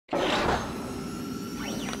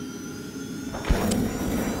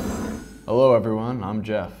Hello everyone, I'm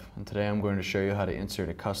Jeff, and today I'm going to show you how to insert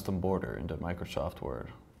a custom border into Microsoft Word.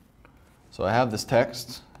 So I have this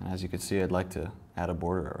text, and as you can see I'd like to add a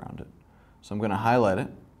border around it. So I'm going to highlight it,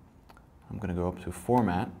 I'm going to go up to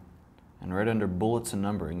Format, and right under Bullets and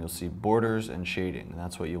Numbering you'll see Borders and Shading, and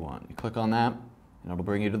that's what you want. You click on that, and it'll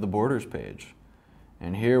bring you to the Borders page.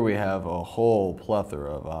 And here we have a whole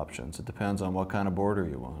plethora of options. It depends on what kind of border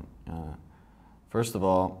you want. First of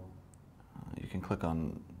all, you can click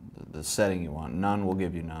on the setting you want. None will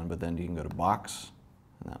give you none, but then you can go to Box.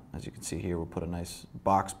 And that, as you can see here, we'll put a nice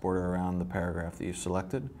box border around the paragraph that you've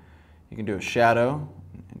selected. You can do a shadow.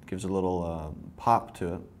 It gives a little pop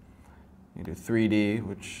to it. You can do 3D,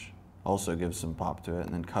 which also gives some pop to it.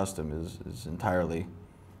 And then Custom is entirely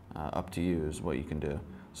up to you is what you can do.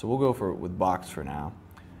 So we'll go with Box for now.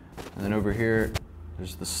 And then over here,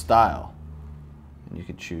 there's the Style. And you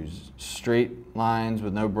can choose straight lines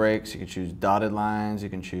with no breaks. You can choose dotted lines. You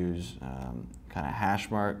can choose kind of hash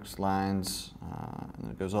marks lines. And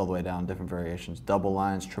it goes all the way down, different variations. Double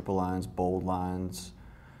lines, triple lines, bold lines.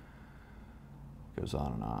 It goes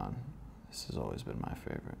on and on. This has always been my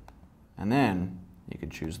favorite. And then you can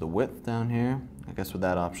choose the width down here. I guess with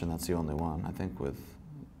that option, that's the only one. I think with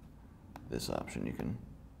this option, you can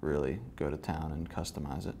really go to town and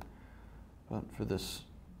customize it. But for this,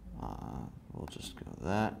 we'll just go with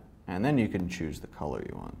that. And then you can choose the color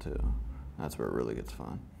you want to. That's where it really gets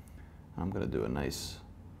fun. I'm going to do a nice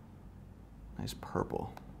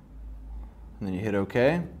purple. And then you hit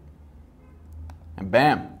OK. And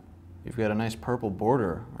bam! You've got a nice purple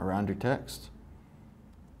border around your text.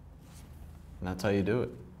 And that's how you do it.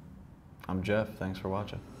 I'm Jeff. Thanks for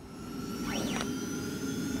watching.